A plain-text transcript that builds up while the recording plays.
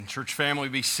Church family,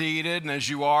 be seated, and as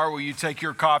you are, will you take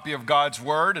your copy of God's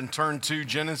Word and turn to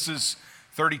Genesis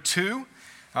 32?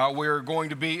 We're going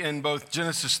to be in both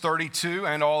Genesis 32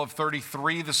 and all of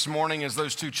 33 this morning, as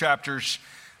those two chapters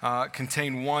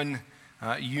contain one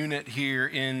unit here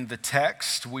in the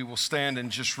text. We will stand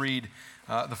and just read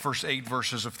the first 8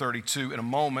 verses of 32 in a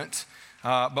moment.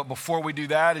 But before we do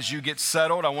that, as you get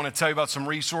settled, I want to tell you about some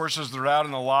resources that are out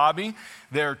in the lobby.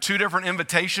 There are 2 different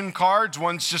invitation cards.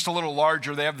 One's just a little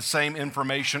larger. They have the same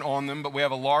information on them, but we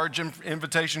have a large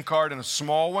invitation card and a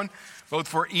small one, both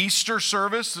for Easter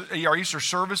service, our Easter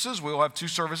services. We will have 2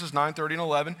 services, 9:30 and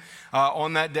 11,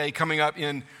 on that day coming up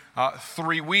in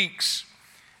 3 weeks.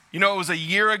 You know, it was a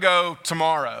year ago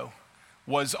tomorrow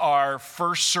was our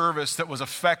first service that was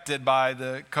affected by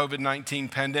the COVID-19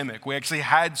 pandemic. We actually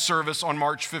had service on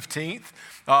March 15th.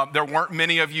 There weren't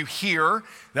many of you here.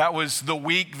 That was the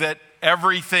week that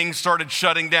everything started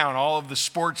shutting down. All of the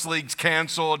sports leagues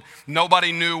canceled.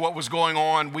 Nobody knew what was going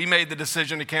on. We made the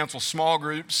decision to cancel small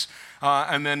groups.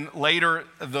 And then later,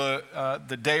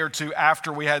 the day or two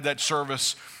after we had that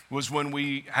service was when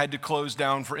we had to close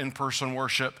down for in-person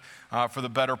worship for the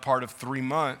better part of 3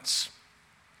 months.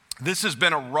 This has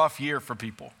been a rough year for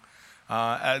people.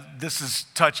 This has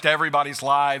touched everybody's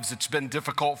lives. It's been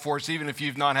difficult for us. Even if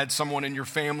you've not had someone in your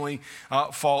family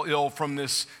fall ill from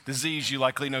this disease, you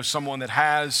likely know someone that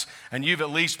has, and you've at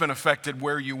least been affected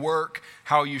where you work,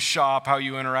 how you shop, how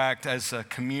you interact as a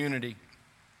community.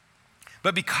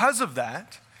 But because of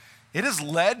that, it has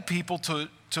led people to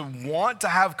want to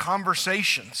have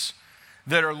conversations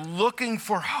that are looking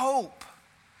for hope.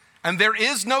 And there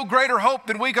is no greater hope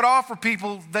that we could offer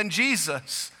people than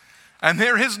Jesus. And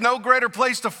there is no greater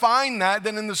place to find that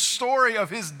than in the story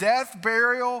of his death,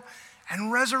 burial,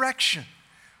 and resurrection,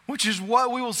 which is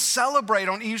what we will celebrate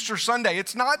on Easter Sunday.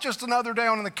 It's not just another day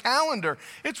on the calendar.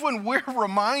 It's when we're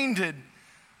reminded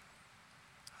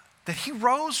that he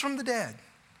rose from the dead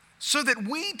so that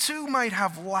we too might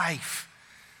have life.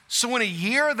 So in a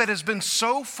year that has been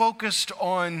so focused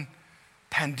on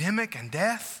pandemic and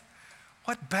death,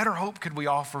 what better hope could we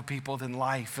offer people than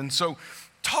life? And so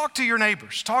talk to your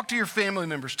neighbors, talk to your family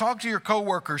members, talk to your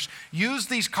coworkers. Use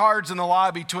these cards in the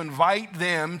lobby to invite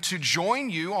them to join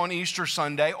you on Easter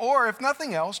Sunday, or if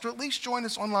nothing else, to at least join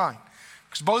us online.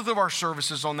 Because both of our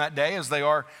services on that day, as they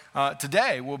are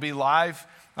today, will be live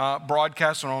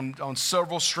broadcasts on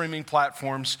several streaming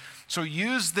platforms. So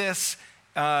use this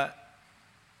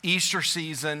Easter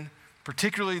season,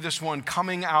 particularly this one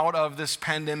coming out of this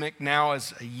pandemic now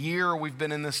as a year we've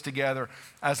been in this together,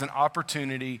 as an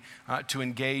opportunity to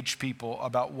engage people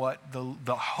about what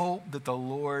the hope that the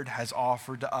Lord has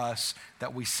offered to us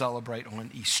that we celebrate on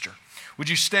Easter. Would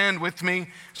you stand with me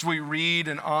as we read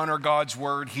and honor God's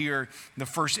word here in the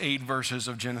first 8 verses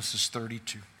of Genesis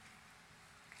 32.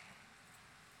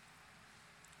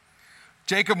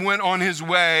 Jacob went on his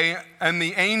way, and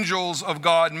the angels of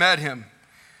God met him.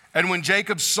 And when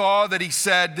Jacob saw that he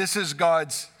said, "This is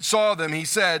God's," saw them, he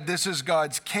said, "This is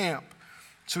God's camp."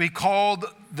 So he called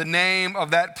the name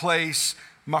of that place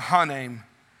Mahanaim.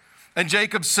 And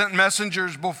Jacob sent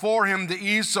messengers before him to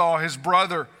Esau, his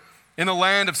brother, in the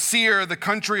land of Seir, the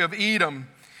country of Edom,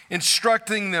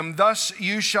 instructing them, "Thus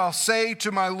you shall say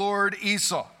to my lord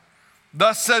Esau,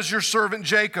 thus says your servant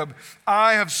Jacob,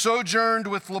 I have sojourned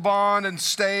with Laban and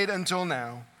stayed until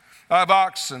now. I have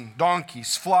oxen,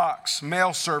 donkeys, flocks,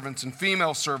 male servants and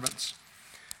female servants.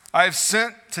 I have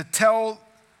sent to tell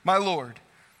my Lord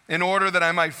in order that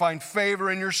I might find favor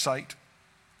in your sight."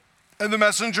 And the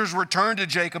messengers returned to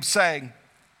Jacob saying,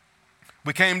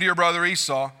 "We came to your brother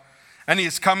Esau, and he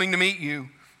is coming to meet you,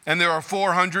 and there are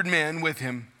 400 men with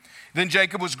him." Then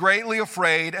Jacob was greatly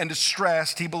afraid and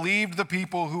distressed. He believed the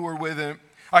people who were with him.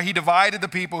 He divided the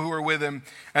people who were with him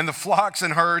and the flocks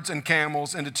and herds and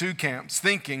camels into 2 camps,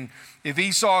 thinking, if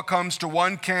Esau comes to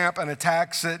one camp and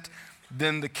attacks it,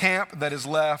 then the camp that is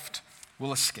left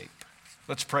will escape.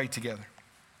 Let's pray together.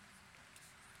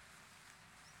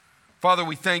 Father,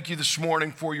 we thank you this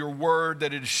morning for your word,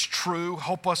 that it is true.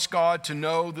 Help us, God, to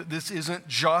know that this isn't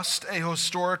just a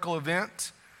historical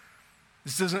event.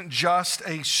 This isn't just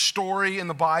a story in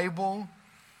the Bible,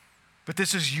 but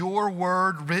this is your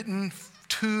word written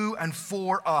to and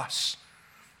for us,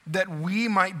 that we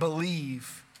might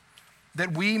believe,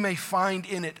 that we may find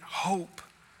in it hope,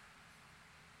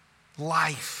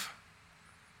 life,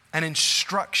 and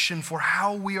instruction for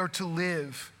how we are to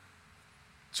live.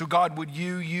 So God, would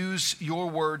you use your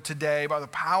word today by the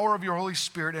power of your Holy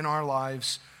Spirit in our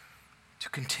lives to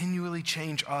continually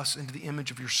change us into the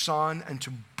image of your Son and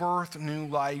to birth new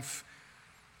life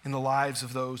in the lives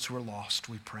of those who are lost,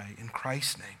 we pray. In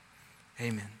Christ's name,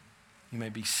 amen. You may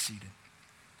be seated.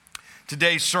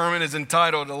 Today's sermon is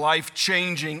entitled A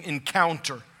Life-Changing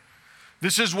Encounter.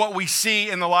 This is what we see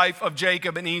in the life of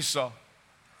Jacob and Esau.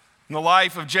 In the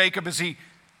life of Jacob as he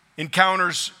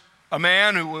encounters a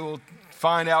man who we will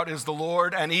find out is the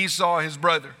Lord, and Esau, his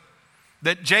brother.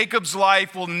 That Jacob's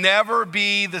life will never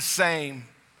be the same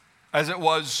as it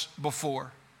was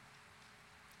before.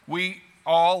 We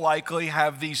all likely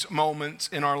have these moments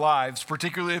in our lives,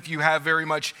 particularly if you have very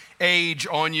much age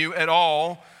on you at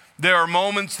all. There are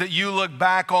moments that you look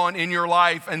back on in your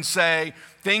life and say,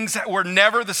 things that were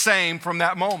never the same from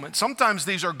that moment. Sometimes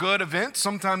these are good events,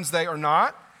 sometimes they are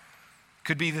not.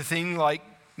 Could be the thing like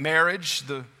marriage,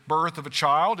 the birth of a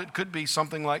child. It could be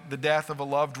something like the death of a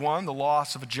loved one, the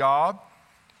loss of a job.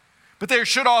 But there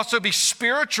should also be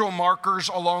spiritual markers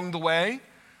along the way.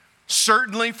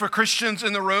 Certainly for Christians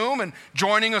in the room and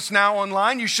joining us now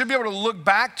online, you should be able to look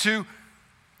back to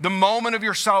the moment of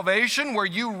your salvation where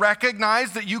you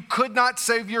recognize that you could not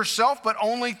save yourself, but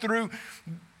only through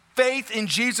faith in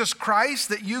Jesus Christ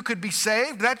that you could be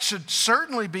saved. That should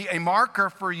certainly be a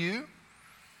marker for you.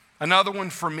 Another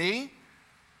one for me,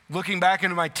 looking back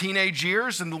into my teenage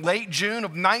years in late June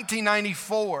of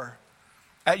 1994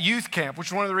 at youth camp, which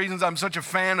is one of the reasons I'm such a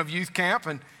fan of youth camp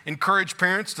and encourage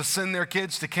parents to send their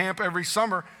kids to camp every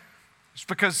summer. It's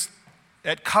because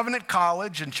at Covenant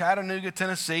College in Chattanooga,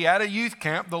 Tennessee, at a youth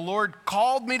camp, the Lord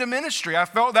called me to ministry. I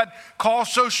felt that call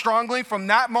so strongly from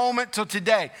that moment till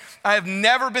today. I have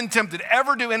never been tempted to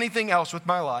ever do anything else with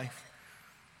my life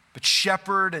but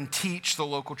shepherd and teach the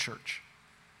local church.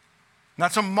 And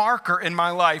that's a marker in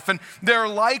my life. And there are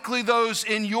likely those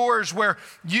in yours where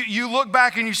you look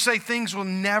back and you say things will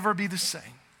never be the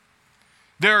same.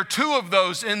 There are two of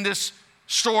those in this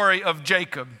story of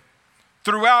Jacob.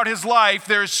 Throughout his life,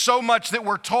 there's so much that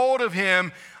we're told of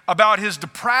him about his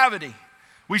depravity.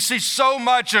 We see so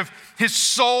much of his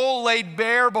soul laid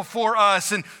bare before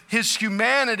us and his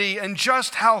humanity and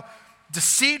just how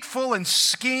deceitful and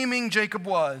scheming Jacob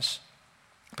was.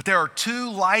 But there are two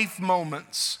life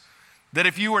moments that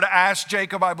if you were to ask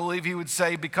Jacob, I believe he would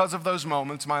say, because of those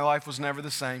moments, my life was never the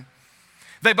same.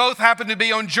 They both happened to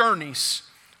be on journeys.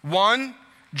 One,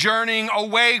 journeying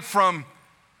away from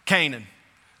Canaan,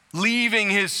 leaving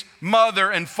his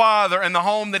mother and father and the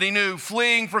home that he knew,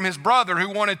 fleeing from his brother who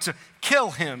wanted to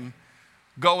kill him,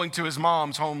 going to his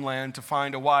mom's homeland to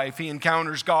find a wife. He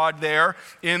encounters God there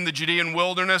in the Judean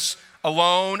wilderness,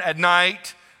 alone at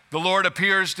night. The Lord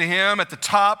appears to him at the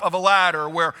top of a ladder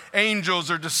where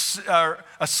angels are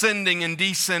ascending and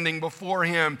descending before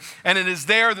him. And it is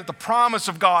there that the promise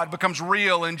of God becomes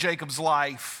real in Jacob's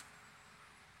life.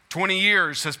 20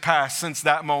 years has passed since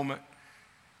that moment.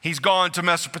 He's gone to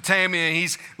Mesopotamia.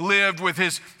 He's lived with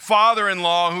his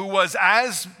father-in-law who was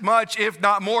as much, if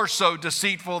not more so,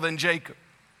 deceitful than Jacob.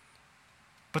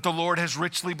 But the Lord has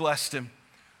richly blessed him,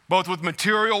 both with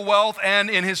material wealth and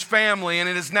in his family. And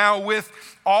it is now with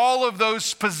all of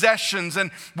those possessions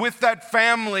and with that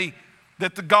family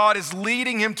that the God is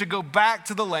leading him to go back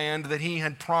to the land that he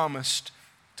had promised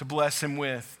to bless him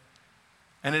with.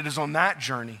 And it is on that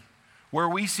journey where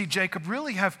we see Jacob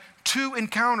really have two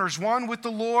encounters, one with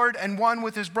the Lord and one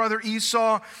with his brother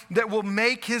Esau, that will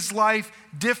make his life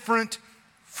different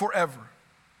forever.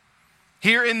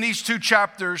 Here in these two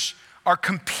chapters are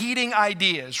competing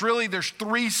ideas. Really, there's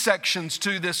three sections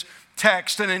to this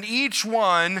text, and in each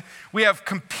one, we have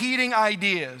competing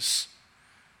ideas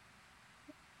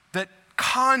that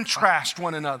contrast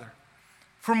one another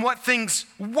from what things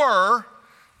were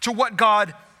to what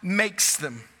God makes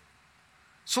them.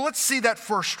 So let's see that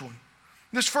first one.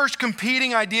 This first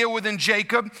competing idea within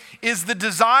Jacob is the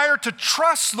desire to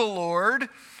trust the Lord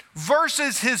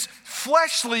versus his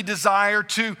fleshly desire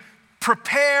to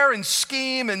prepare and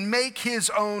scheme and make his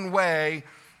own way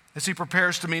as he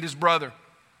prepares to meet his brother.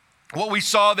 What we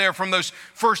saw there from those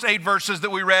first 8 verses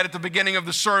that we read at the beginning of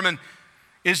the sermon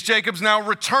is Jacob's now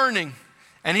returning.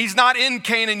 And he's not in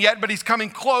Canaan yet, but he's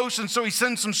coming close. And so he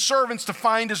sends some servants to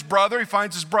find his brother. He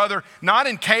finds his brother not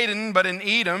in Canaan, but in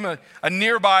Edom, a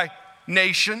nearby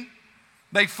nation.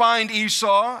 They find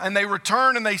Esau and they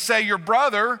return and they say, your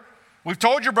brother, we've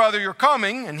told your brother you're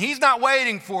coming, and he's not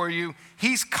waiting for you.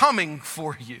 He's coming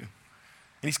for you. And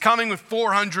he's coming with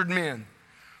 400 men.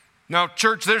 Now,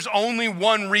 church, there's only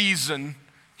one reason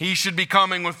he should be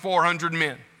coming with 400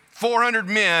 men. 400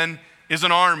 men is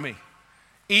an army.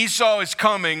 Esau is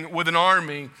coming with an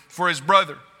army for his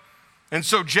brother. And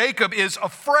so Jacob is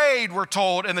afraid, we're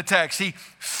told in the text. He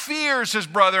fears his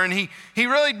brother, and he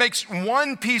really makes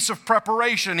one piece of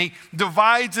preparation. He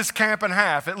divides his camp in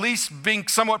half, at least being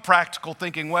somewhat practical,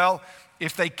 thinking, well,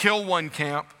 if they kill one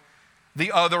camp,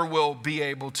 the other will be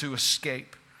able to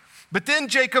escape. But then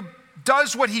Jacob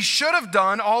does what he should have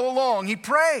done all along. He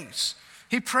prays.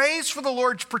 He prays for the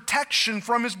Lord's protection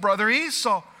from his brother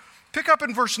Esau. Pick up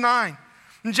in verse 9.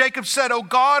 And Jacob said, O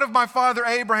God of my father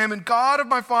Abraham and God of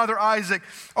my father Isaac,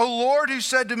 O Lord, who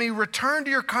said to me, return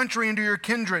to your country and to your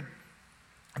kindred,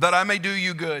 that I may do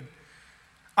you good.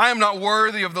 I am not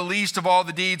worthy of the least of all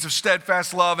the deeds of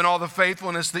steadfast love and all the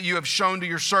faithfulness that you have shown to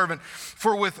your servant.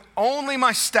 For with only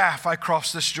my staff I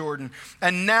crossed this Jordan,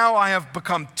 and now I have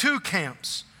become two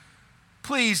camps.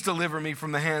 Please deliver me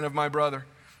from the hand of my brother,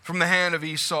 from the hand of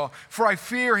Esau. For I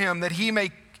fear him that he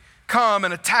may come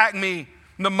and attack me,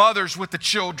 and the mothers with the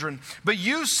children. But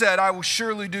you said, I will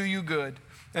surely do you good,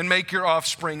 and make your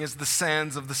offspring as the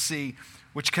sands of the sea,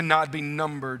 which cannot be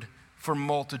numbered for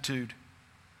multitude.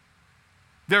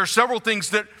 There are several things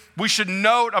that we should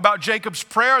note about Jacob's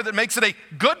prayer that makes it a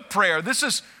good prayer. This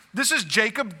is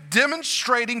Jacob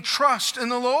demonstrating trust in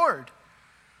the Lord.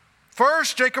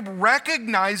 First, Jacob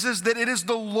recognizes that it is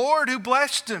the Lord who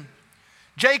blessed him.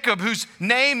 Jacob, whose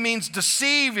name means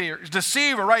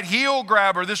deceiver, right? Heel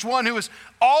grabber, this one who has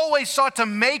always sought to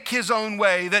make his own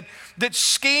way, that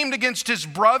schemed against his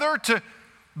brother to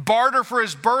barter for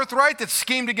his birthright, that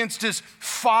schemed against his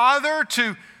father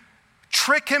to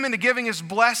trick him into giving his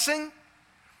blessing.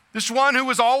 This one who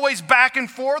was always back and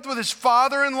forth with his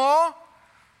father-in-law.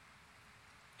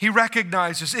 He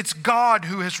recognizes it's God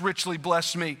who has richly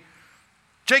blessed me.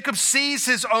 Jacob sees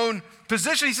his own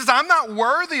position. He says, I'm not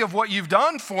worthy of what you've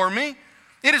done for me.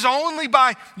 It is only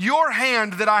by your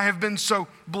hand that I have been so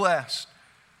blessed.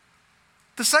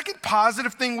 The second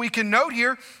positive thing we can note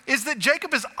here is that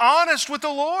Jacob is honest with the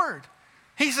Lord.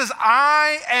 He says,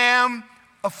 I am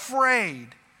afraid.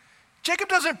 Jacob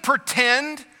doesn't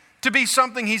pretend to be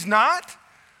something he's not.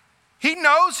 He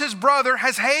knows his brother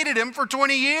has hated him for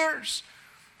 20 years.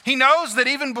 He knows that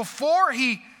even before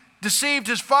he deceived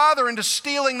his father into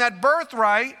stealing that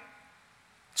birthright,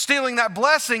 stealing that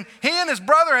blessing, he and his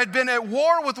brother had been at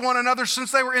war with one another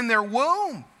since they were in their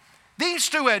womb. These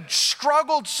two had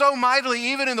struggled so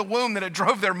mightily even in the womb that it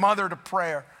drove their mother to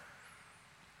prayer.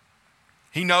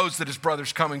 He knows that his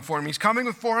brother's coming for him. He's coming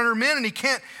with 400 men and he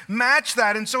can't match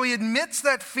that. And so he admits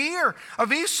that fear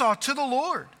of Esau to the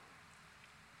Lord.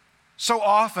 So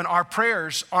often our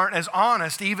prayers aren't as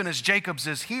honest even as Jacob's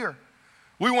is here.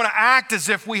 We want to act as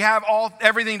if we have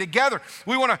everything together.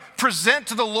 We want to present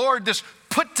to the Lord this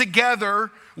put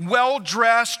together,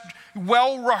 well-dressed,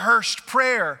 well-rehearsed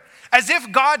prayer, as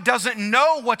if God doesn't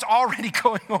know what's already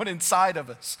going on inside of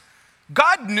us.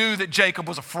 God knew that Jacob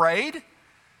was afraid,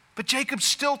 but Jacob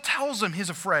still tells him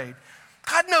he's afraid.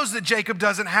 God knows that Jacob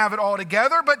doesn't have it all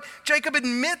together, but Jacob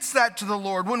admits that to the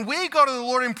Lord. When we go to the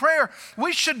Lord in prayer,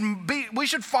 we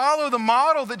should follow the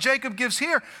model that Jacob gives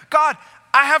here. God,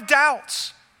 I have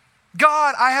doubts.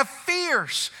 God, I have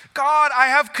fears. God, I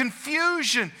have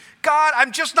confusion. God,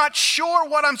 I'm just not sure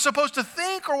what I'm supposed to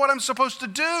think or what I'm supposed to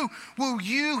do. Will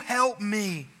you help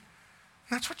me?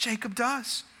 That's what Jacob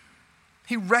does.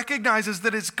 He recognizes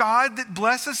that it's God that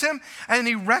blesses him, and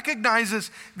he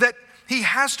recognizes that he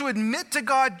has to admit to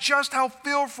God just how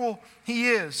fearful he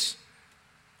is.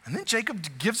 And then Jacob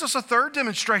gives us a third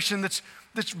demonstration that's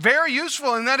very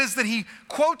useful, and that is that he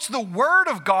quotes the word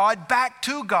of God back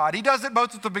to God. He does it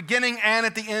both at the beginning and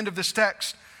at the end of this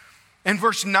text. In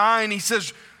verse 9, he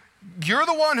says, you're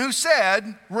the one who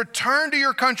said, return to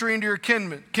your country and to your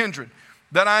kindred,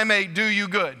 that I may do you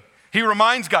good. He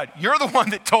reminds God, you're the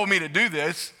one that told me to do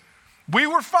this. We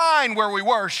were fine where we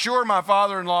were. Sure, my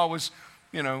father-in-law was,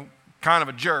 kind of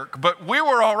a jerk, but we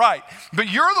were all right. But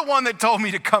you're the one that told me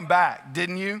to come back,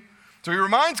 didn't you? So he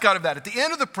reminds God of that. At the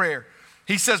end of the prayer,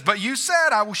 he says, but you said,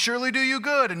 I will surely do you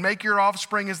good and make your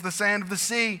offspring as the sand of the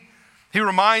sea. He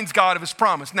reminds God of his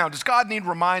promise. Now, does God need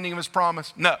reminding of his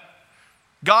promise? No.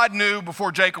 God knew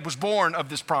before Jacob was born of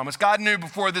this promise. God knew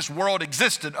before this world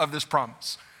existed of this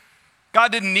promise.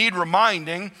 God didn't need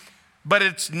reminding, but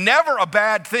it's never a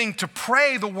bad thing to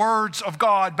pray the words of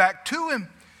God back to him.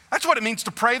 That's what it means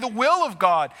to pray the will of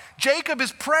God. Jacob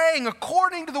is praying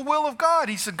according to the will of God.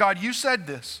 He said, God, you said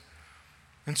this.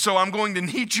 And so I'm going to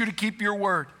need you to keep your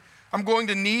word. I'm going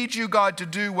to need you, God, to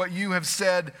do what you have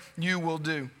said you will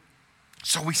do.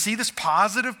 So we see this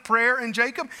positive prayer in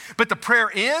Jacob, but the prayer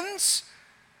ends,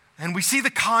 and we see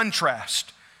the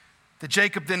contrast that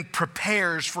Jacob then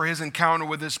prepares for his encounter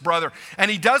with his brother.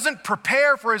 And he doesn't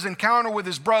prepare for his encounter with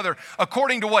his brother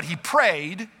according to what he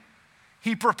prayed.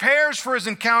 He prepares for his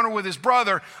encounter with his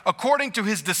brother according to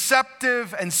his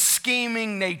deceptive and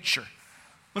scheming nature.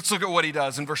 Let's look at what he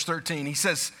does in verse 13. He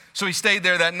says, so he stayed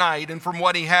there that night, and from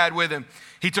what he had with him,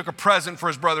 he took a present for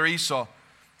his brother Esau,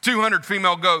 200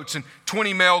 female goats and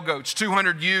 20 male goats,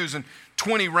 200 ewes and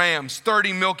 20 rams,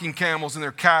 30 milking camels and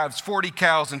their calves, 40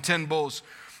 cows and 10 bulls,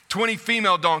 20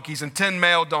 female donkeys and 10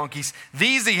 male donkeys.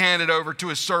 These he handed over to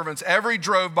his servants. Every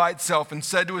drove by itself, and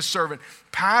said to his servant,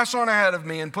 pass on ahead of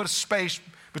me and put a space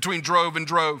between drove and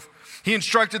drove. He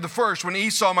instructed the first, when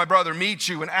Esau, my brother, meets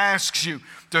you and asks you,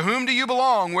 to whom do you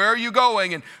belong? Where are you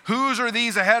going? And whose are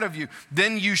these ahead of you?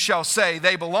 Then you shall say,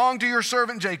 they belong to your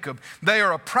servant Jacob. They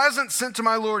are a present sent to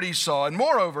my lord Esau. And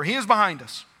moreover, he is behind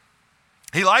us.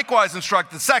 He likewise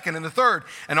instructed the second and the third,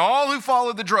 and all who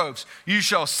followed the droves. You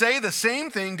shall say the same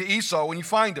thing to Esau when you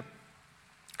find him.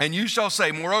 And you shall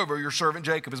say, moreover, your servant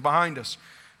Jacob is behind us.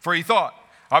 For he thought,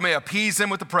 I may appease him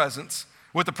with the present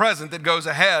that goes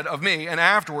ahead of me, and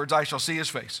afterwards I shall see his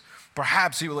face.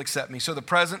 Perhaps he will accept me. So the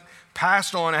present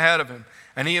passed on ahead of him,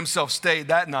 and he himself stayed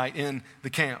that night in the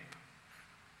camp.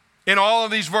 In all of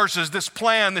these verses, this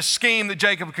plan, this scheme that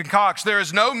Jacob concocts, there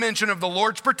is no mention of the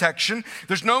Lord's protection.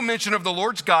 There's no mention of the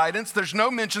Lord's guidance. There's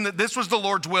no mention that this was the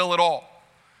Lord's will at all.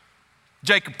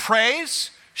 Jacob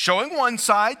prays, showing one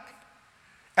side,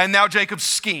 and now Jacob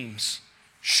schemes,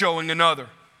 showing another.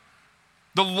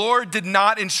 The Lord did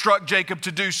not instruct Jacob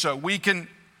to do so. We can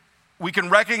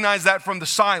recognize that from the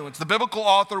silence. The biblical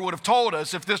author would have told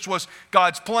us if this was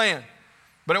God's plan,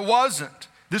 but it wasn't.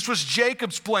 This was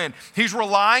Jacob's plan. He's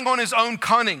relying on his own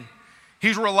cunning.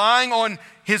 He's relying on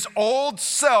his old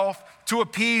self to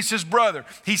appease his brother.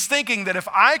 He's thinking that if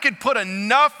I could put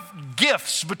enough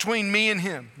gifts between me and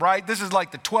him, right? This is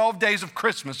like the 12 days of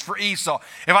Christmas for Esau.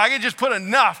 If I could just put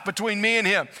enough between me and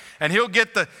him, and he'll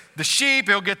get the sheep,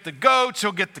 he'll get the goats,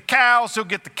 he'll get the cows, he'll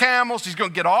get the camels, he's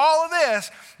going to get all of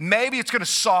this, maybe it's going to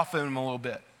soften him a little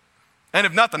bit. And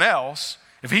if nothing else,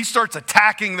 if he starts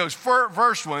attacking those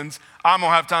first ones, I'm going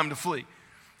to have time to flee.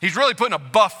 He's really putting a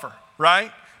buffer,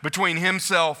 right, between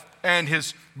himself and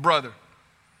his brother.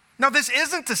 Now, this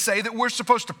isn't to say that we're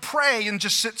supposed to pray and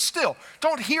just sit still.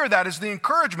 Don't hear that as the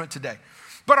encouragement today.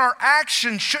 But our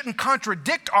actions shouldn't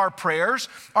contradict our prayers.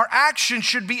 Our actions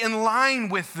should be in line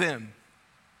with them.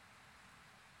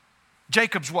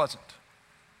 Jacob's wasn't.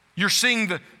 You're seeing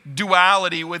the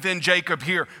duality within Jacob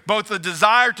here, both a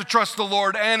desire to trust the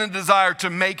Lord and a desire to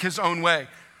make his own way.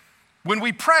 When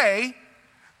we pray,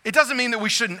 it doesn't mean that we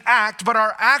shouldn't act, but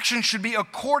our actions should be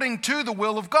according to the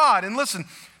will of God. And listen,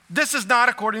 this is not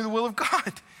according to the will of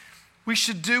God. We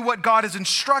should do what God has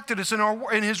instructed us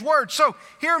in his word. So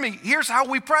hear me. Here's how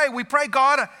we pray. We pray,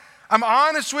 God, I'm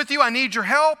honest with you. I need your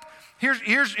help.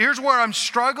 Here's where I'm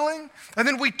struggling. And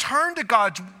then we turn to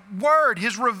God's word,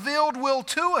 his revealed will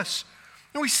to us.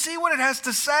 And we see what it has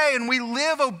to say, and we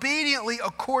live obediently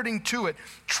according to it,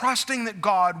 trusting that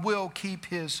God will keep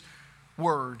his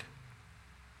word.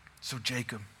 So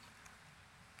Jacob,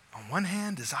 on one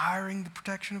hand, desiring the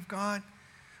protection of God,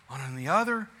 on the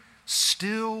other,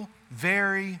 still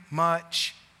very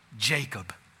much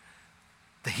Jacob,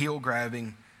 the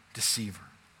heel-grabbing deceiver.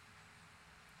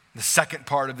 The second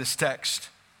part of this text,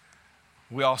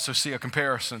 we also see a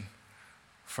comparison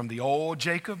from the old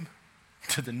Jacob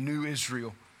to the new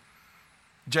Israel.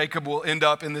 Jacob will end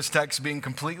up in this text being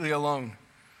completely alone,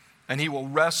 and he will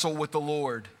wrestle with the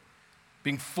Lord,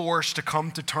 being forced to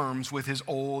come to terms with his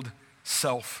old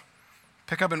self.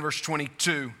 Pick up in verse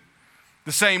 22.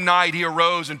 The same night he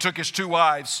arose and took his 2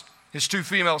 wives, his 2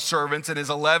 female servants, and his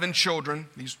 11 children,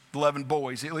 these 11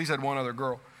 boys, he at least had one other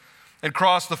girl, and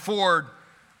crossed the ford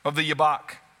of the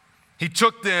Yabok. He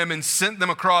took them and sent them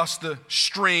across the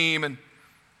stream and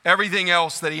everything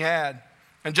else that he had.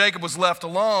 And Jacob was left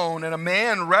alone, and a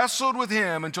man wrestled with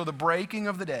him until the breaking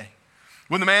of the day.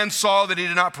 When the man saw that he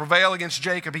did not prevail against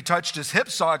Jacob, he touched his hip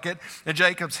socket, and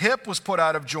Jacob's hip was put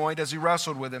out of joint as he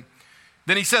wrestled with him.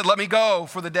 Then he said, let me go,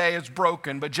 for the day is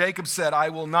broken. But Jacob said, I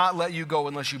will not let you go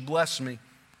unless you bless me.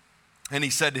 And he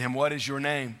said to him, what is your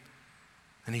name?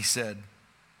 And he said,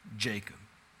 Jacob.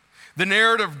 The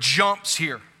narrative jumps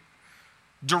here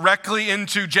directly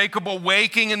into Jacob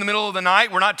awaking in the middle of the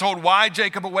night. We're not told why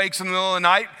Jacob awakes in the middle of the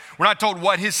night. We're not told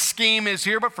what his scheme is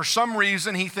here, but for some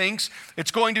reason he thinks it's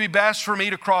going to be best for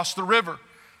me to cross the river.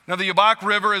 Now, the Yabok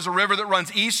River is a river that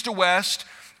runs east to west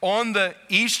on the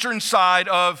eastern side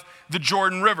of the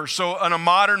Jordan River. So on a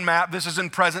modern map, this is in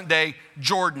present-day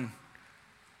Jordan.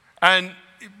 And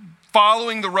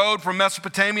following the road from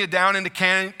Mesopotamia down into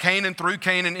Canaan, through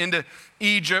Canaan into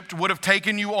Egypt would have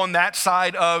taken you on that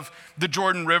side of the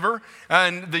Jordan River.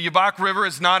 And the Yabok River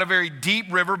is not a very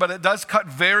deep river, but it does cut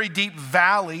very deep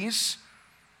valleys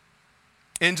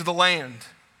into the land.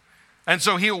 And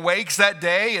so he awakes that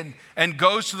day and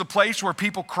goes to the place where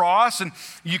people cross. And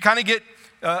you kind of get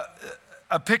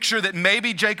a picture that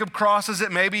maybe Jacob crosses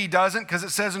it, maybe he doesn't, because it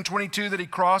says in 22 that he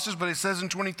crosses, but it says in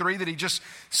 23 that he just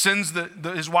sends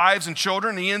his wives and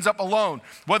children, and he ends up alone.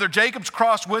 Whether Jacob's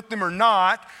crossed with them or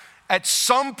not, at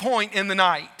some point in the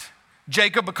night,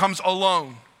 Jacob becomes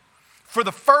alone. For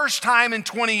the first time in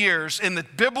 20 years in the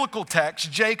biblical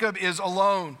text, Jacob is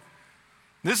alone.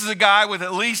 This is a guy with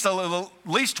at least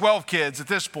 12 kids at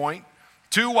this point,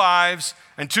 2 wives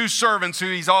and 2 servants who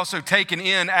he's also taken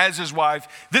in as his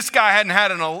wife. This guy hadn't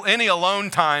had any alone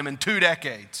time in 2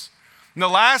 decades. And the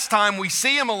last time we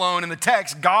see him alone in the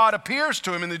text, God appears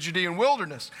to him in the Judean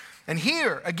wilderness. And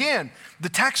here, again, the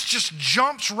text just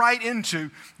jumps right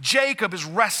into Jacob is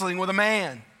wrestling with a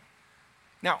man.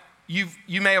 Now, you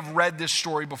may have read this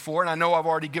story before, and I know I've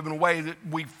already given away that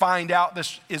we find out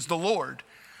this is the Lord.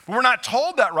 But we're not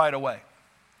told that right away.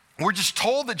 We're just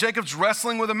told that Jacob's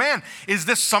wrestling with a man. Is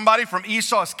this somebody from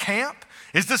Esau's camp?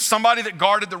 Is this somebody that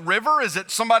guarded the river? Is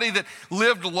it somebody that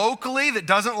lived locally that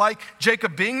doesn't like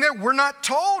Jacob being there? We're not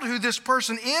told who this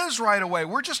person is right away.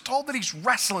 We're just told that he's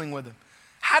wrestling with him.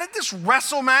 How did this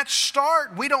wrestle match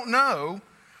start? We don't know,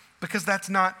 because that's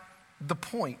not the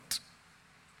point.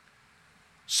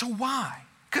 So why?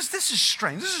 Because this is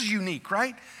strange. This is unique,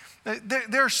 right?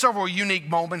 There are several unique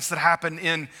moments that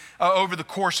happen over the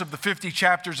course of the 50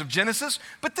 chapters of Genesis,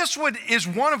 but this one is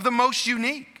one of the most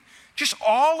unique. Just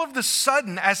all of the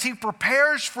sudden, as he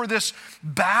prepares for this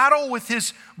battle with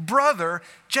his brother,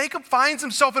 Jacob finds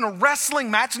himself in a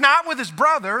wrestling match, not with his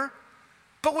brother,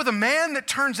 but with a man that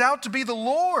turns out to be the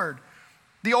Lord.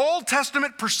 The Old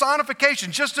Testament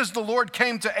personification, just as the Lord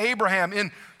came to Abraham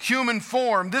in human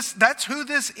form, that's who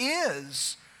this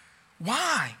is.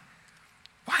 Why?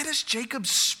 Why does Jacob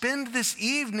spend this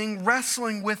evening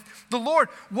wrestling with the Lord?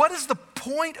 What is the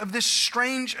point of this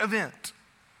strange event?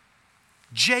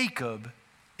 Jacob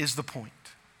is the point.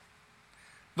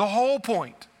 The whole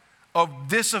point of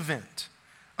this event,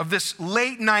 of this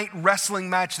late night wrestling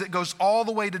match that goes all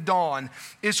the way to dawn,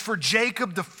 is for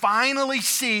Jacob to finally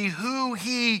see who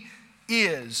he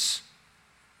is.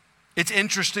 It's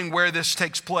interesting where this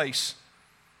takes place,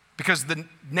 because the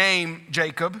name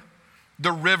Jacob,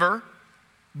 the river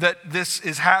that this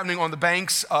is happening on the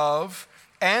banks of,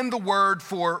 and the word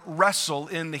for wrestle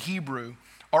in the Hebrew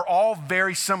are all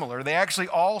very similar. They actually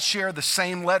all share the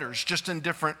same letters, just in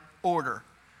different order.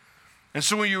 And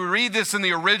so when you read this in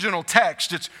the original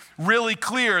text, it's really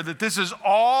clear that this is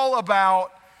all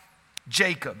about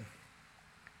Jacob.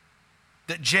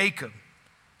 That Jacob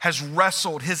has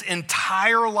wrestled his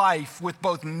entire life with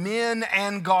both men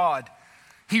and God.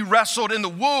 He wrestled in the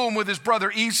womb with his brother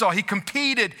Esau. He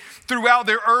competed throughout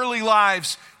their early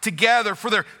lives together for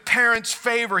their parents'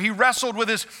 favor. He wrestled with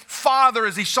his father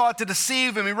as he sought to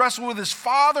deceive him. He wrestled with his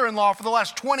father-in-law for the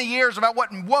last 20 years about what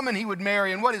woman he would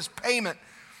marry and what his payment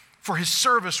for his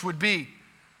service would be.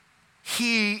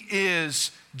 He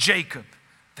is Jacob,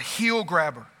 the heel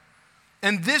grabber.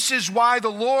 And this is why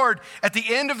the Lord, at the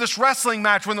end of this wrestling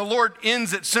match, when the Lord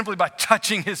ends it simply by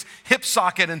touching his hip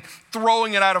socket and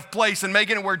throwing it out of place and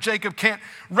making it where Jacob can't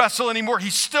wrestle anymore, he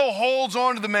still holds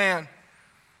on to the man.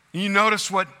 And you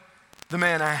notice what the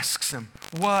man asks him.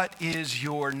 What is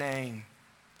your name?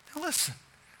 Now listen,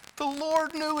 the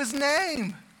Lord knew his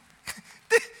name.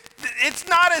 It's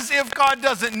not as if God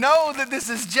doesn't know that this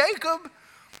is Jacob.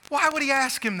 Why would he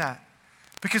ask him that?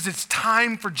 Because it's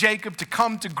time for Jacob to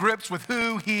come to grips with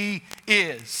who he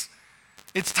is.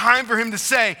 It's time for him to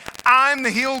say, I'm the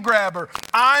heel grabber,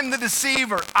 I'm the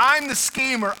deceiver, I'm the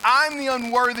schemer, I'm the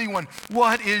unworthy one.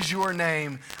 What is your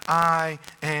name? I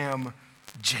am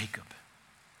Jacob.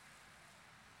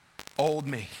 Old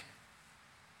me,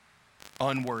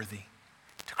 unworthy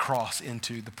to cross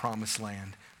into the promised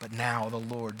land. But now the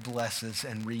Lord blesses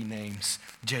and renames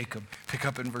Jacob. Pick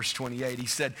up in verse 28. He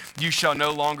said, you shall no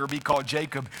longer be called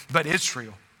Jacob, but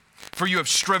Israel. For you have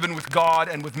striven with God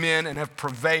and with men and have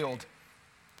prevailed.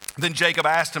 Then Jacob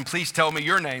asked him, please tell me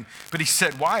your name. But he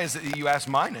said, why is it that you ask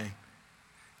my name?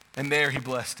 And there he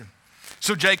blessed him.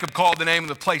 So Jacob called the name of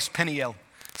the place Peniel,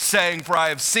 saying, for I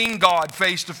have seen God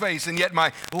face to face, and yet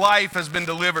my life has been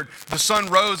delivered. The sun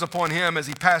rose upon him as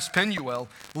he passed Penuel,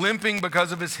 limping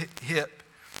because of his hip.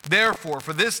 Therefore,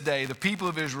 for this day, the people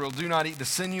of Israel do not eat the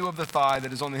sinew of the thigh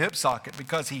that is on the hip socket,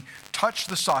 because he touched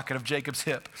the socket of Jacob's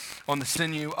hip on the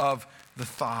sinew of the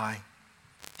thigh.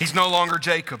 He's no longer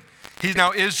Jacob. He's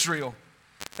now Israel.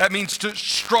 That means to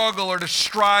struggle or to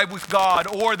strive with God,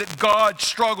 or that God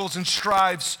struggles and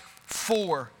strives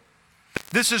for.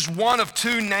 This is one of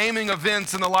 2 naming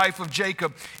events in the life of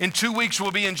Jacob. In 2 weeks,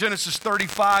 we'll be in Genesis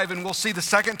 35, and we'll see the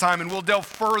second time, and we'll delve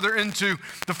further into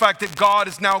the fact that God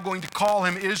is now going to call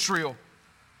him Israel.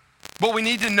 What we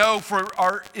need to know for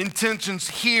our intentions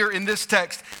here in this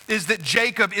text is that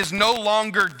Jacob is no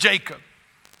longer Jacob.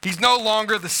 He's no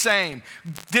longer the same.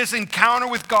 This encounter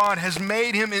with God has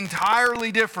made him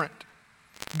entirely different.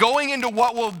 Going into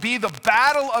what will be the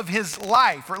battle of his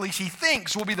life, or at least he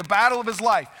thinks will be the battle of his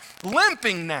life,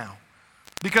 limping now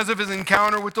because of his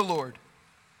encounter with the Lord.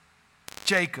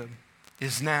 Jacob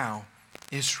is now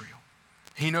Israel.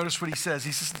 He noticed what he says.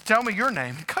 He says, tell me your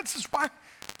name. And God says,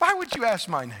 why would you ask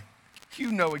my name?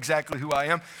 You know exactly who I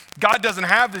am. God doesn't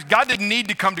have this. God didn't need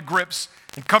to come to grips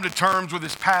and come to terms with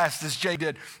his past as Jacob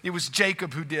did. It was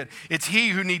Jacob who did. It's he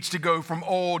who needs to go from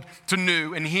old to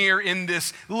new. And here in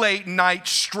this late night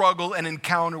struggle and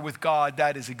encounter with God,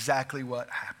 that is exactly what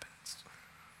happens.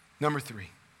 Number 3,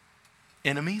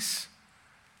 enemies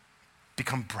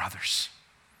become brothers.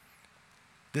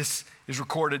 This is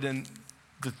recorded in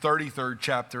the 33rd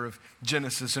chapter of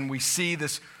Genesis, and we see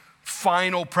this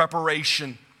final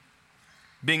preparation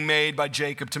being made by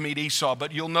Jacob to meet Esau.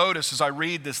 But you'll notice as I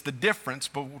read this, the difference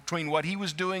between what he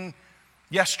was doing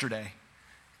yesterday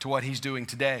to what he's doing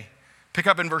today. Pick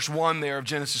up in verse 1 there of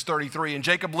Genesis 33. And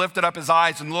Jacob lifted up his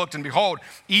eyes and looked, and behold,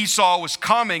 Esau was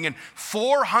coming, and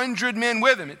 400 men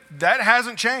with him. That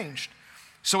hasn't changed.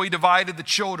 So he divided the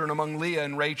children among Leah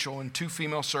and Rachel and 2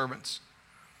 female servants.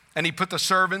 And he put the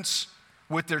servants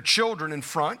with their children in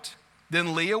front,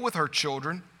 then Leah with her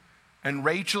children, and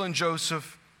Rachel and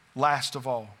Joseph last of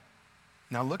all.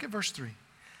 Now look at verse 3.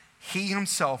 He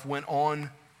himself went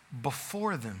on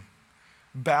before them,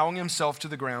 bowing himself to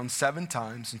the ground 7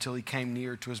 times until he came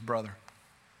near to his brother.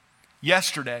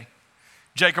 Yesterday,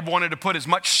 Jacob wanted to put as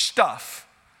much stuff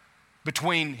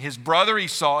between his brother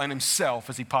Esau and himself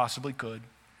as he possibly could.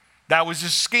 That was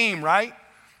his scheme, right?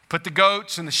 Put the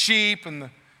goats and the sheep and the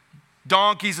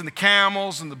donkeys and the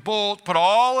camels and the bulls, put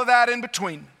all of that in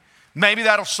between. Maybe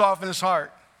that'll soften his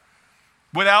heart.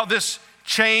 Without this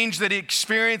change that he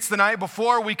experienced the night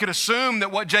before, we could assume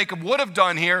that what Jacob would have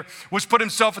done here was put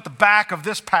himself at the back of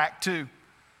this pack too.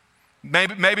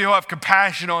 Maybe he'll have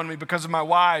compassion on me because of my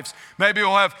wives. Maybe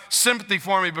he'll have sympathy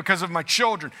for me because of my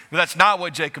children. But that's not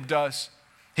what Jacob does.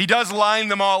 He does line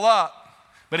them all up,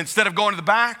 but instead of going to the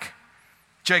back,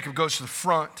 Jacob goes to the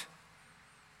front.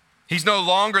 He's no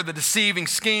longer the deceiving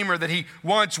schemer that he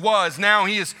once was. Now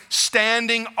he is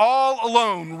standing all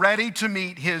alone, ready to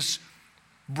meet his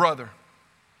brother.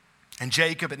 And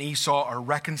Jacob and Esau are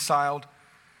reconciled,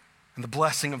 and the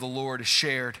blessing of the Lord is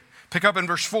shared. Pick up in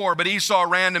verse 4. But Esau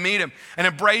ran to meet him and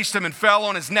embraced him and fell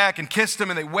on his neck and kissed him,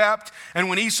 and they wept. And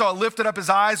when Esau lifted up his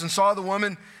eyes and saw the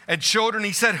woman and children,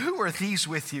 he said, who are these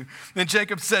with you? Then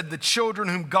Jacob said, the children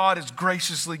whom God has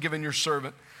graciously given your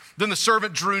servant. Then the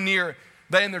servant drew near,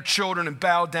 they and their children, and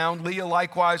bowed down. Leah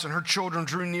likewise and her children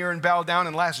drew near and bowed down.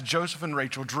 And last, Joseph and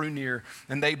Rachel drew near,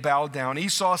 and they bowed down.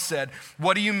 Esau said,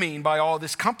 what do you mean by all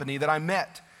this company that I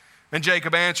met? And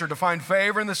Jacob answered, to find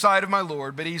favor in the sight of my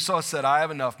Lord. But Esau said, I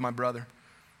have enough, my brother.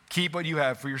 Keep what you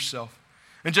have for yourself.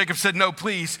 And Jacob said, no,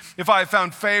 please, if I have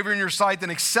found favor in your sight, then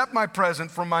accept my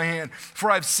present from my hand. For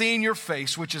I've seen your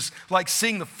face, which is like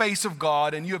seeing the face of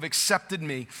God, and you have accepted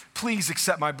me. Please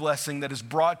accept my blessing that is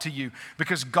brought to you,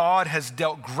 because God has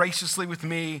dealt graciously with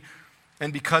me,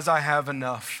 and because I have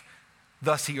enough.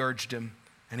 Thus he urged him,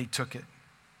 and he took it.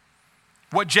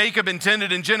 What Jacob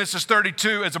intended in Genesis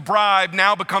 32 as a bribe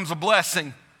now becomes a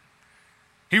blessing.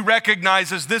 He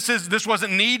recognizes this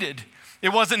wasn't needed.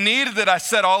 It wasn't needed that I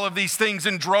set all of these things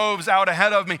in droves out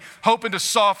ahead of me, hoping to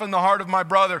soften the heart of my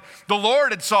brother. The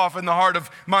Lord had softened the heart of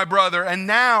my brother, and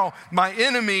now my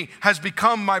enemy has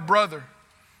become my brother.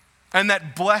 And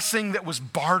that blessing that was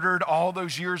bartered all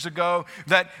those years ago,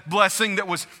 that blessing that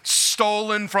was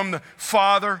stolen from the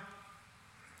father,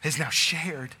 is now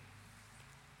shared.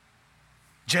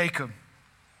 Jacob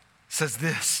says,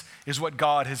 this is what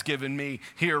God has given me.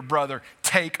 Here, brother,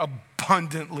 take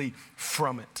abundantly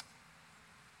from it.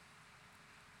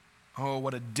 Oh,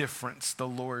 what a difference the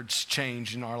Lord's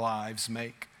change in our lives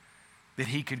make. That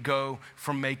he could go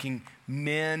from making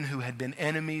men who had been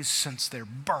enemies since their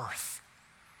birth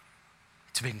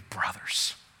to being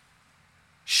brothers,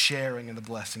 sharing in the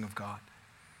blessing of God.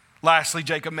 Lastly,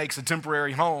 Jacob makes a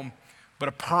temporary home, but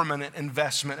a permanent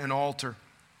investment and altar.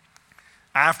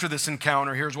 After this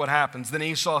encounter, here's what happens. Then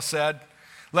Esau said,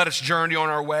 let us journey on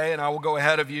our way, and I will go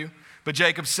ahead of you. But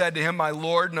Jacob said to him, my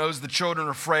Lord knows the children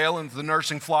are frail, and the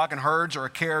nursing flock and herds are a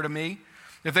care to me.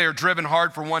 If they are driven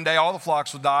hard for one day, all the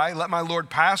flocks will die. Let my Lord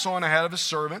pass on ahead of his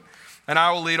servant, and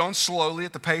I will lead on slowly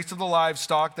at the pace of the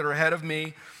livestock that are ahead of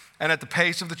me, and at the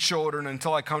pace of the children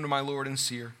until I come to my Lord in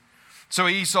Seir. So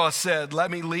Esau said,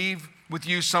 let me leave with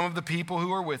you some of the people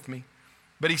who are with me.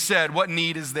 But he said, what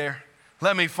need is there?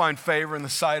 Let me find favor in the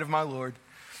sight of my Lord.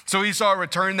 So Esau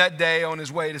returned that day on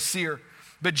his way to Seir.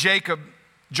 But Jacob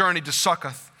journeyed to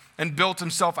Succoth and built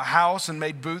himself a house and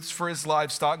made booths for his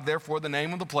livestock. Therefore, the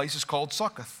name of the place is called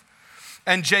Succoth.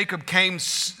 And Jacob came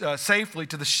safely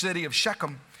to the city of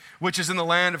Shechem, which is in the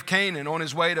land of Canaan, on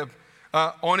his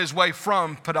way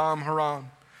from Paddan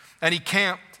Aram. And he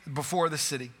camped before the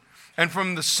city. And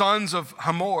from the sons of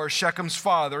Hamor, Shechem's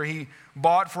father, he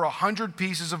bought for 100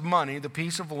 pieces of money the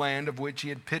piece of land of which he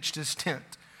had pitched his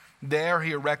tent. There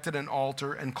he erected an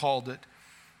altar and called it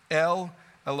El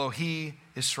Elohi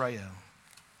Israel.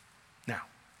 Now,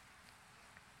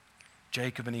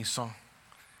 Jacob and Esau,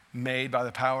 made by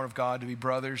the power of God to be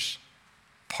brothers,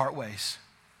 part ways.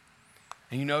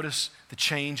 And you notice the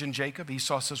change in Jacob.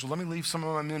 Esau says, well, let me leave some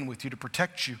of my men with you to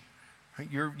protect you.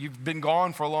 You've been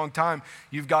gone for a long time.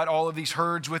 You've got all of these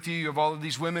herds with you. You have all of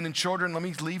these women and children. Let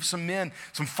me leave some men,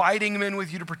 some fighting men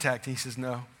with you to protect. And he says,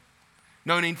 no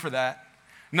need for that.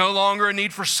 No longer a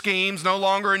need for schemes. No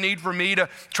longer a need for me to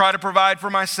try to provide for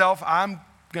myself. I'm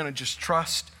going to just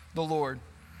trust the Lord.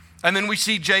 And then we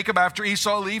see Jacob, after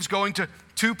Esau leaves, going to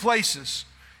two places.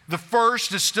 The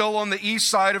first is still on the east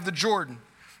side of the Jordan.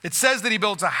 It says that he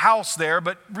builds a house there,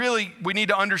 but really we need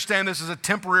to understand this as a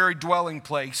temporary dwelling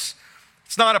place.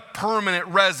 It's not a permanent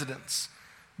residence.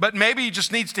 But maybe he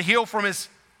just needs to heal from his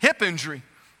hip injury.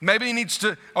 Maybe he needs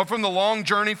to, or from the long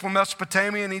journey from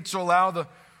Mesopotamia, needs to allow the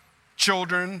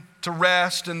children to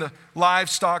rest and the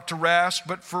livestock to rest.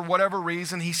 But for whatever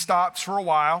reason, he stops for a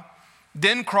while,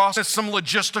 then crosses some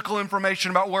logistical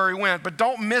information about where he went. But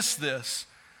don't miss this.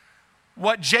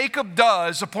 What Jacob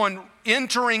does upon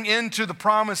entering into the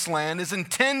promised land is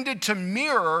intended to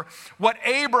mirror what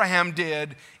Abraham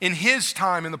did in his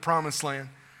time in the promised land.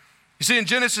 You see, in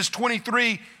Genesis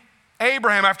 23,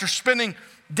 Abraham, after spending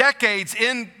decades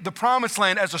in the promised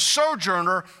land as a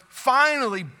sojourner,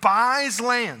 finally buys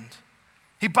land.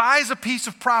 He buys a piece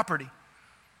of property,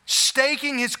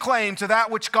 staking his claim to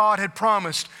that which God had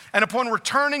promised. And upon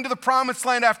returning to the promised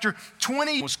land after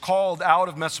 20 was called out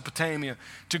of Mesopotamia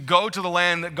to go to the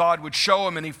land that God would show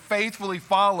him, and he faithfully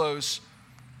follows.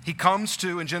 He comes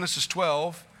to, in Genesis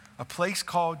 12, a place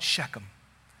called Shechem,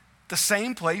 the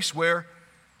same place where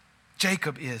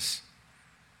Jacob is.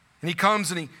 And he comes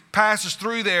and he passes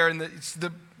through there, and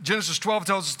the Genesis 12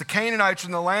 tells us the Canaanites were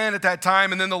in the land at that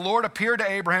time, and then the Lord appeared to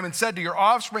Abraham and said, to your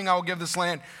offspring I will give this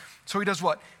land. So he does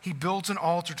what? He builds an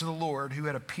altar to the Lord who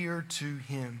had appeared to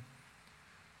him.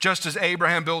 Just as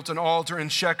Abraham built an altar in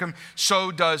Shechem,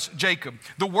 so does Jacob.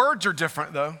 The words are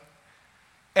different though.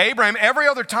 Abraham, every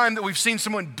other time that we've seen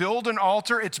someone build an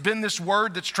altar, it's been this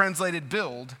word that's translated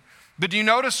build. But do you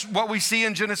notice what we see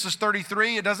in Genesis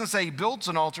 33? It doesn't say he builds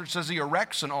an altar, it says he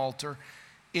erects an altar.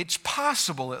 It's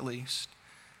possible at least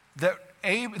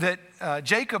that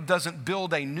Jacob doesn't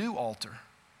build a new altar.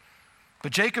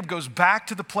 But Jacob goes back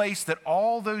to the place that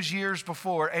all those years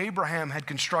before Abraham had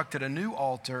constructed a new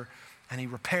altar, and he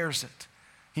repairs it.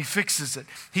 He fixes it.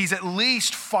 He's at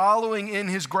least following in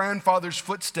his grandfather's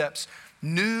footsteps.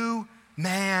 New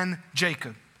man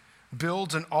Jacob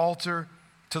builds an altar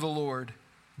to the Lord,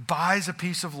 buys a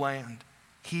piece of land.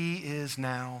 He is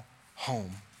now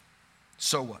home.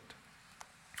 So what?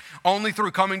 Only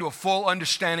through coming to a full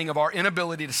understanding of our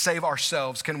inability to save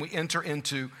ourselves can we enter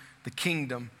into the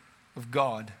kingdom of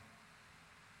God.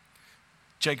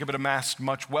 Jacob had amassed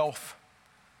much wealth,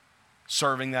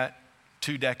 serving that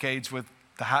 2 decades in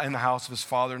the house of his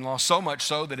father-in-law, so much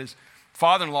so that his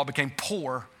father-in-law became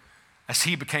poor as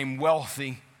he became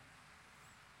wealthy.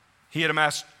 He had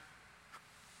amassed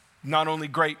not only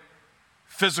great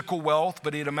physical wealth,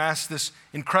 but he had amassed this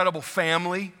incredible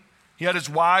family. He had his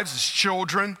wives, his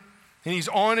children, and he's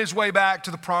on his way back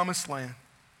to the promised land.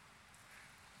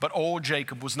 But old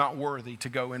Jacob was not worthy to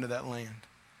go into that land.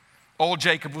 Old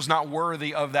Jacob was not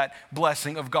worthy of that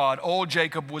blessing of God. Old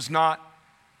Jacob was not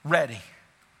ready.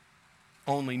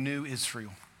 Only new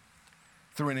Israel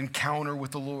through an encounter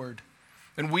with the Lord.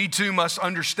 And we too must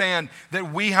understand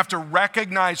that we have to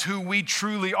recognize who we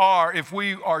truly are if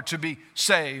we are to be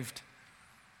saved.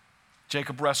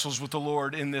 Jacob wrestles with the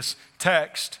Lord in this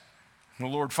text. And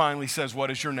the Lord finally says, what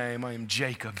is your name? I am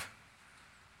Jacob.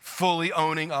 Fully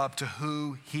owning up to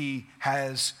who he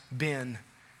has been.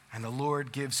 And the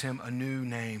Lord gives him a new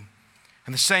name.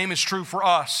 And the same is true for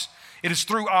us. It is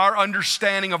through our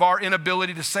understanding of our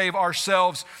inability to save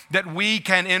ourselves that we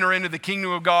can enter into the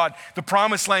kingdom of God. The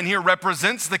promised land here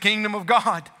represents the kingdom of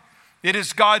God. It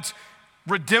is God's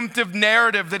redemptive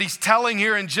narrative that he's telling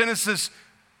here in Genesis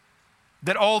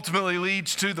that ultimately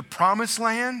leads to the promised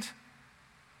land,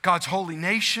 God's holy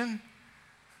nation,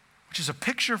 which is a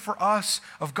picture for us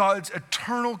of God's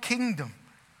eternal kingdom.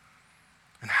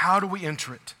 And how do we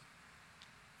enter it?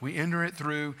 We enter it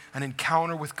through an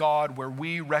encounter with God where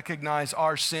we recognize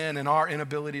our sin and our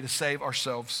inability to save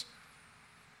ourselves.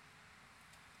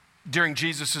 During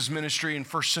Jesus' ministry in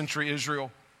first century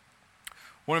Israel,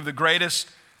 one of the greatest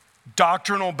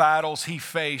doctrinal battles he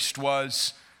faced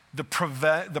was the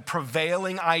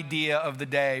prevailing idea of the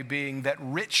day being that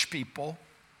rich people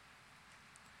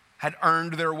had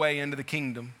earned their way into the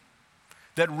kingdom.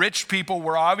 That rich people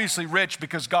were obviously rich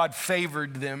because God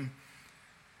favored them,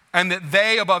 and that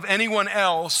they, above anyone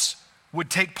else, would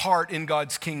take part in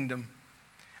God's kingdom.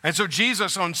 And so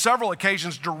Jesus, on several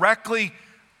occasions, directly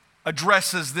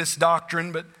addresses this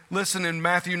doctrine, but listen, in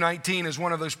Matthew 19 is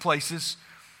one of those places.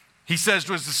 He says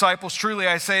to his disciples, "Truly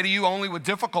I say to you, only with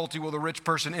difficulty will the rich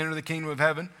person enter the kingdom of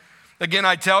heaven. Again,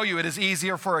 I tell you, it is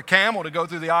easier for a camel to go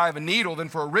through the eye of a needle than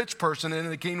for a rich person to enter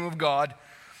the kingdom of God."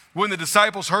 When the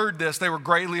disciples heard this, they were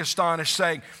greatly astonished,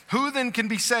 saying, "Who then can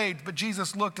be saved?" But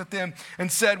Jesus looked at them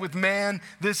and said, "With man,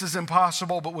 this is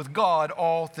impossible, but with God,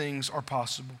 all things are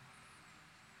possible."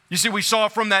 You see, we saw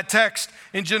from that text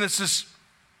in Genesis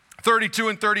 32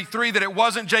 and 33 that it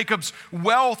wasn't Jacob's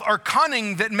wealth or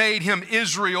cunning that made him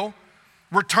Israel,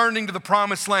 returning to the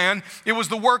promised land. It was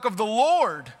the work of the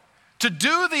Lord to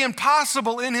do the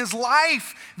impossible in his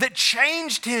life that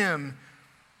changed him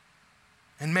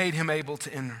and made him able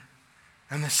to enter.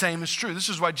 And the same is true. This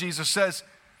is why Jesus says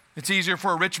it's easier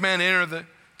for a rich man to enter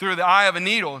through the eye of a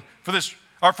needle,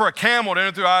 or for a camel to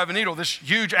enter through the eye of a needle, this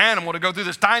huge animal to go through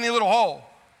this tiny little hole.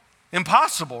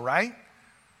 Impossible, right?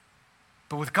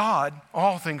 But with God,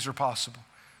 all things are possible.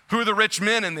 Who are the rich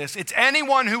men in this? It's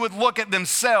anyone who would look at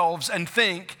themselves and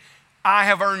think, I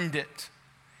have earned it.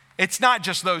 It's not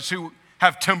just those who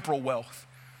have temporal wealth.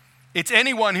 It's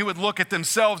anyone who would look at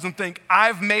themselves and think,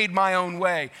 I've made my own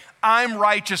way. I'm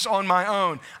righteous on my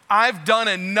own. I've done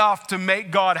enough to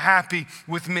make God happy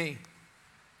with me.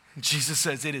 And Jesus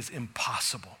says it is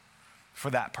impossible for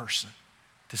that person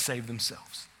to save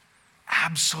themselves.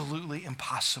 Absolutely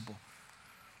impossible.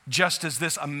 Just as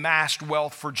this amassed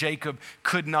wealth for Jacob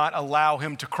could not allow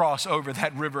him to cross over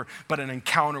that river, but an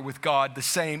encounter with God, the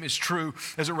same is true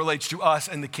as it relates to us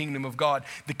and the kingdom of God.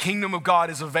 The kingdom of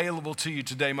God is available to you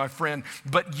today, my friend,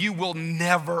 but you will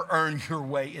never earn your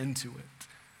way into it.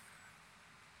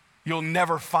 You'll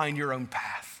never find your own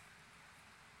path.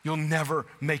 You'll never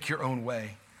make your own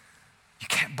way. You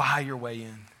can't buy your way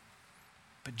in.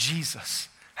 But Jesus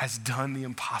has done the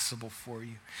impossible for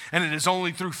you. And it is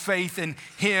only through faith in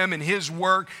him and his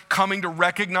work, coming to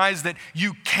recognize that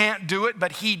you can't do it,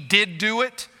 but he did do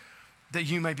it, that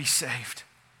you may be saved.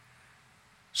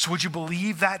 So would you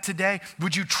believe that today?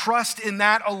 Would you trust in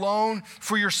that alone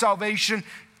for your salvation?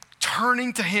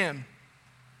 Turning to him,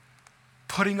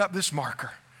 putting up this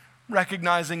marker,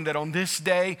 recognizing that on this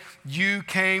day you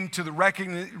came to the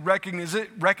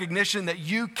recognition that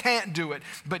you can't do it,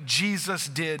 but Jesus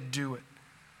did do it.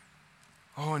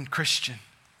 Oh, and Christian,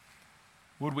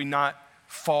 would we not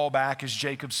fall back as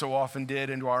Jacob so often did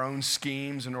into our own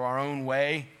schemes, into our own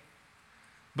way,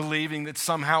 believing that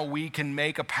somehow we can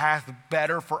make a path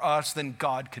better for us than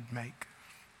God could make?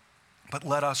 But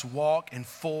let us walk in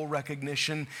full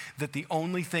recognition that the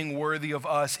only thing worthy of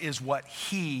us is what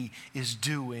he is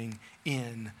doing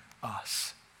in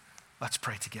us. Let's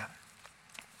pray together.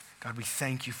 God, we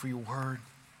thank you for your word.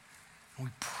 And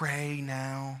we pray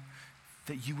now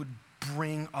that you would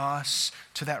bring us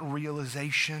to that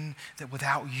realization that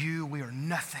without you, we are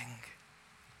nothing.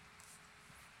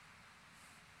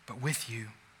 But with you,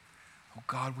 oh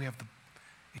God, we have the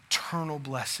eternal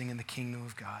blessing in the kingdom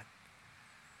of God.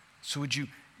 So would you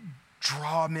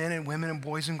draw men and women and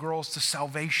boys and girls to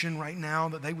salvation right now,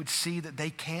 that they would see that they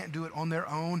can't do it on their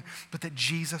own, but that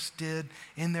Jesus did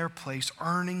in their place,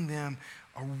 earning them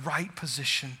a right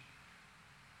position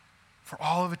for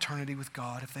all of eternity with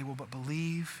God if they will but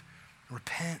believe,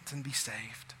 repent, and be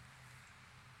saved.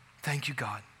 Thank you,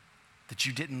 God, that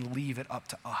you didn't leave it up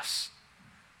to us,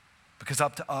 because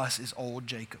up to us is old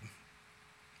Jacob.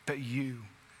 But you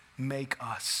make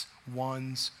us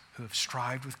ones who have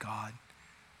strived with God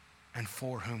and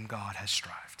for whom God has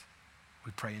strived.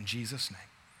 We pray in Jesus'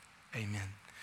 name. Amen.